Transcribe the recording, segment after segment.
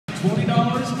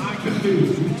I can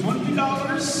do.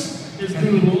 $20 is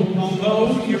doable,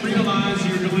 although you realize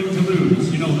you're going to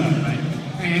lose. You know that, right?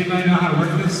 Hey, anybody know how to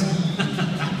work this?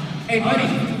 Hey, buddy,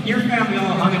 your family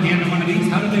all hung at the end of one of these.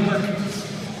 How did they work?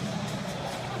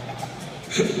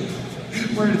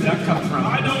 Where did that come from?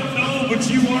 I don't know, but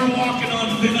you are walking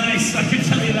on thin ice. I can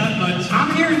tell you that much.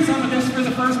 I'm hearing some of this for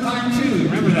the first time, too.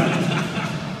 Remember that.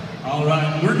 All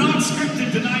right, we're not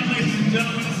scripted tonight, ladies and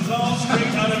gentlemen. This is all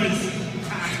straight out of his...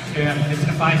 Yeah,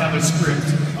 if I have a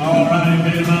script. All right,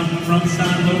 baby, on the front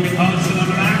side, Logan Hodgson on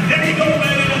the back. There you go,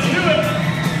 baby, let's do it.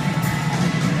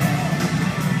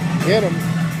 Get him.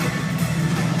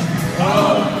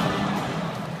 Oh.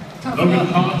 Logan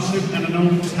Hodgson and an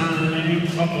overtime.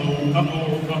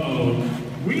 Uh-oh.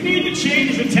 We need to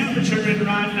change the temperature in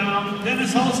right now.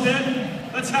 Dennis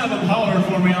Halstead, let's have him holler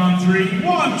for me on 3.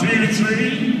 1, 2,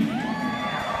 3.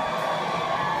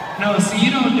 No, see,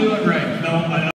 you don't do it right. No, I don't.